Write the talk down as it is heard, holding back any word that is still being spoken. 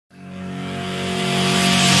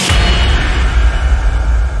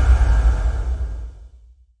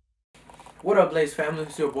What up, Lace family?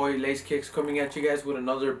 It's your boy Lace Kicks coming at you guys with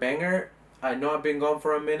another banger. I know I've been gone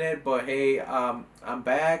for a minute, but hey, I'm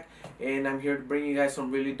back and I'm here to bring you guys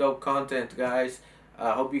some really dope content, guys.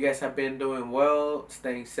 I hope you guys have been doing well,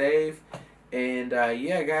 staying safe, and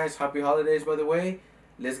yeah, guys, happy holidays, by the way.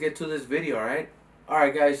 Let's get to this video, alright?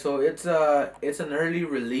 Alright, guys, so it's an early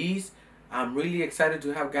release. I'm really excited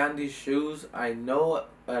to have gotten these shoes. I know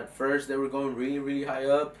at first they were going really high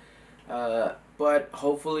up. But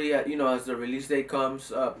hopefully, as the release date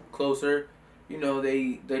comes up closer,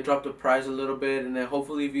 they drop the price a little bit, and then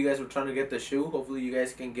hopefully, if you guys are trying to get the shoe, hopefully you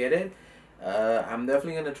guys can get it. I'm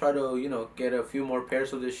definitely gonna try to get a few more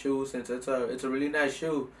pairs of this shoe since it's a really nice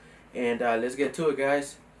shoe, and let's get to it,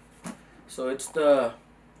 guys. So it's the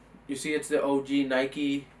OG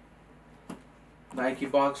Nike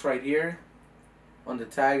box right here. On the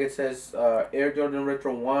tag it says Air Jordan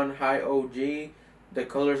Retro 1 High OG. The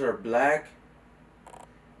colors are black,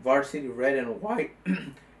 varsity red and white,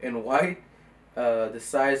 and white. The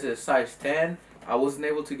size is size 10. I wasn't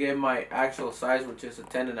able to get my actual size, which is a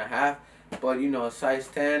 10.5, but a size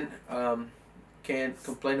 10. Can't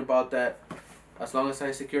complain about that as long as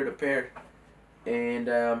I secured a pair. And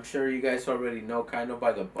I'm sure you guys already know kind of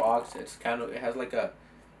by the box. It has like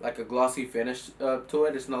a glossy finish to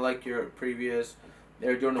it. It's not like your previous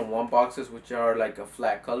Air Jordan 1 boxes, which are like a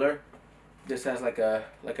flat color. This has like a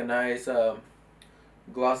nice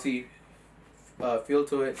glossy feel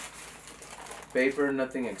to it. Paper,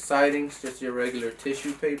 nothing exciting, it's just your regular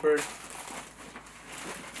tissue paper.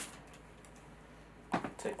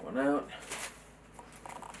 Take one out.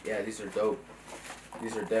 Yeah, these are dope.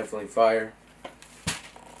 These are definitely fire.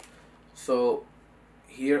 So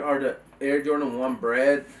here are the Air Jordan 1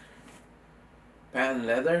 Bread patent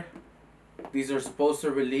leather. These are supposed to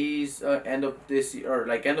release end of this year, or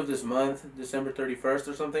like end of this month, December 31st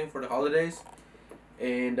or something, for the holidays.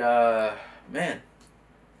 And man,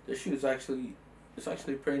 this shoe is actually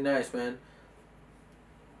pretty nice, man.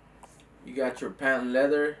 You got your patent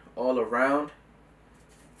leather all around.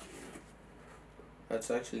 That's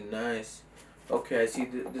actually nice. Okay, I see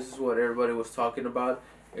this is what everybody was talking about.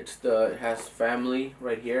 It has family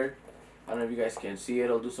right here. I don't know if you guys can see it.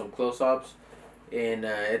 I'll do some close-ups. And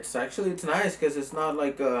it's nice because it's not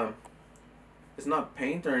like it's not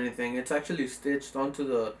paint or anything. It's actually stitched onto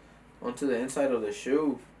the inside of the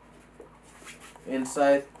shoe.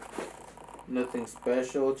 Inside, nothing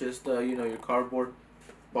special. Just your cardboard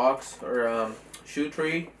box or shoe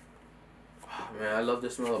tree. Oh, man, I love the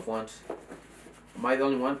smell of ones. Am I the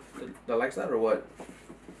only one that likes that or what?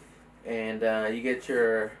 And you get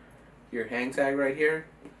your hang tag right here,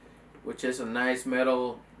 which is a nice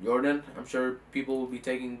metal Jordan. I'm sure people will be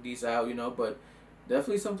taking these out, but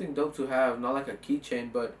definitely something dope to have. Not like a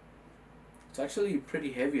keychain, but it's actually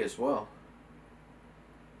pretty heavy as well.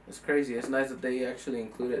 It's crazy. It's nice that they actually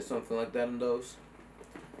included something like that in those.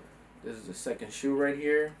 This is the second shoe right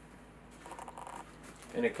here.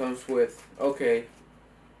 And it comes with, okay,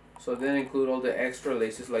 so then include all the extra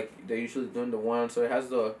laces like they usually do in the one. So it has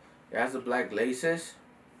the black laces.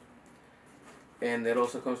 And it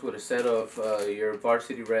also comes with a set of your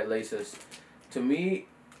varsity red laces. To me,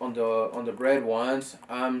 on the bread ones,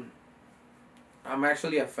 I'm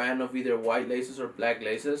actually a fan of either white laces or black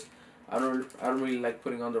laces. I don't really like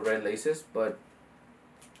putting on the red laces, but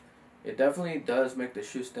it definitely does make the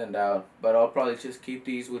shoe stand out. But I'll probably just keep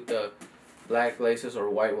these with the black laces or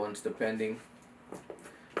white ones, depending.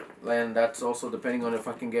 And that's also depending on if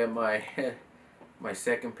I can get my my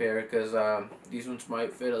second pair, because these ones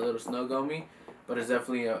might fit a little snug on me. But it's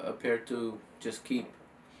definitely a pair to just keep.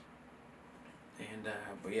 And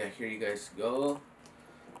but yeah, here you guys go.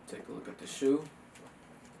 Take a look at the shoe.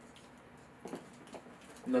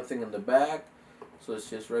 Nothing on the back, so it's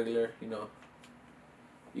just regular.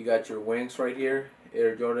 You got your wings right here,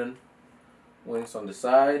 Air Jordan wings on the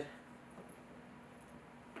side.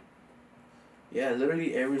 Yeah,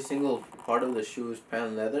 literally every single part of the shoe is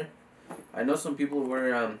patent leather. I know some people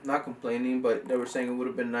were not complaining, but they were saying it would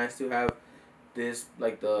have been nice to have this,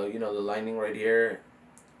 like the the lining right here,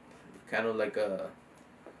 kind of like a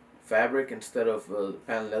fabric instead of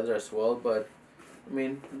patent leather as well. But I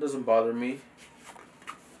mean, it doesn't bother me.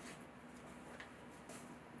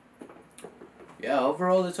 Yeah,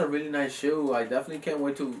 overall it's a really nice shoe. I definitely can't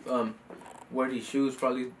wait to wear these shoes.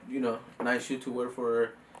 Probably nice shoe to wear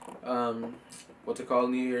for what's it called,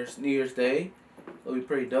 New Year's Day. It'll be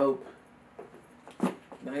pretty dope.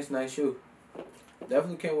 Nice shoe.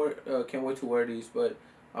 Definitely can't wait to wear these, but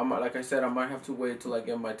like I said, I might have to wait till I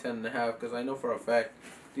get my 10.5, because I know for a fact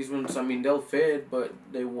these ones, I mean, they'll fit, but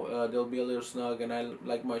they'll be a little snug, and I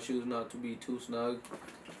like my shoes not to be too snug.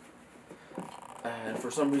 and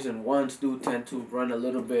for some reason ones do tend to run a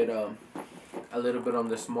little bit on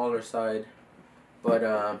the smaller side.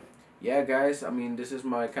 But yeah, guys, I mean, this is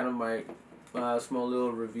my kind of my small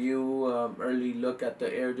little review, early look at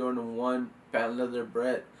the Air Jordan 1 patent leather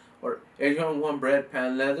bread, or Air Jordan 1 bread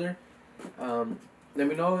patent leather. Let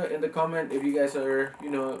me know in the comment if you guys are,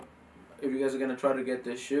 if you guys are gonna try to get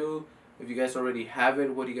this shoe. If you guys already have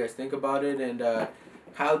it, what do you guys think about it, and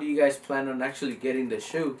how do you guys plan on actually getting the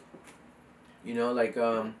shoe? Like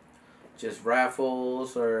just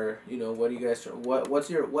raffles, or what do you guys, what's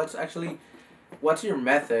your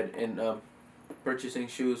method in purchasing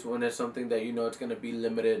shoes when it's something that it's gonna be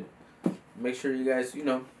limited? Make sure you guys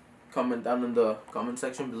comment down in the comment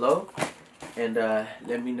section below, and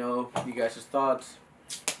let me know you guys' thoughts.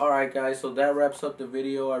 Alright guys, so that wraps up the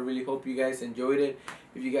video. I really hope you guys enjoyed it.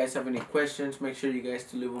 If you guys have any questions, make sure you guys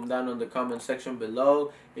to leave them down in the comment section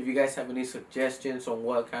below. If you guys have any suggestions on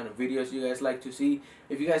what kind of videos you guys like to see,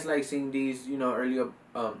 if you guys like seeing these early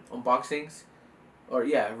unboxings or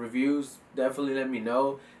reviews, definitely let me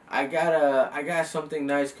know. I got something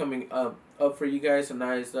nice coming up for you guys, some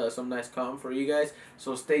nice comp for you guys,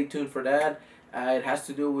 so stay tuned for that. It has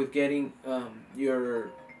to do with getting your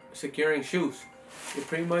securing shoes. It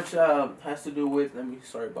pretty much has to do with,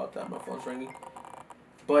 sorry about that, my phone's ringing.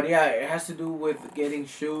 But yeah, it has to do with getting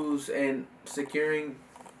shoes and securing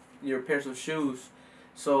your pairs of shoes.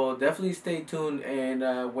 So definitely stay tuned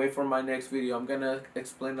and wait for my next video. I'm gonna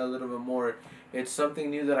explain a little bit more. It's something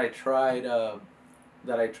new that I tried,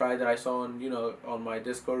 that I saw on on my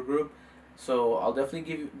Discord group. So I'll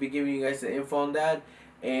definitely be giving you guys the info on that.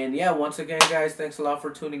 And yeah, once again guys, thanks a lot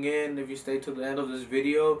for tuning in. If you stay to the end of this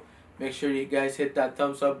video, make sure you guys hit that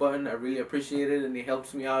thumbs up button. I really appreciate it, and it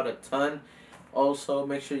helps me out a ton. Also,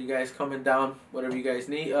 make sure you guys comment down whatever you guys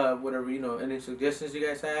need, whatever any suggestions you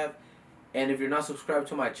guys have. And if you're not subscribed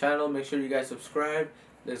to my channel, make sure you guys subscribe.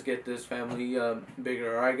 Let's get this family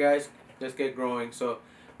bigger. Alright guys, let's get growing. So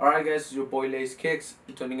alright guys, it's your boy Lace Kicks.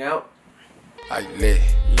 I'm tuning out. I lit,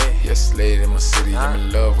 yes, laid in my city. I'm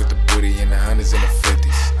in love with the booty in the hundreds and the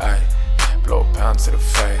 50s. I blow a pound to the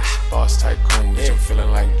face. Boss tycoon, bitch, I'm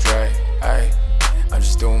feeling like Dre. I'm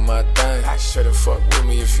just doing my thing. Should've fuck with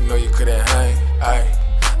me if you know you couldn't hang.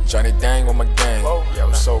 Johnny Dang on my gang. Yeah,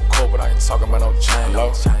 I'm so cold, but I ain't talking about no chain.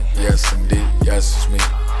 Yes, indeed, yes, it's me.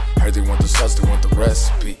 Heard they want the sauce, they want the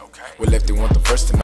recipe. Well, if they want the verse, then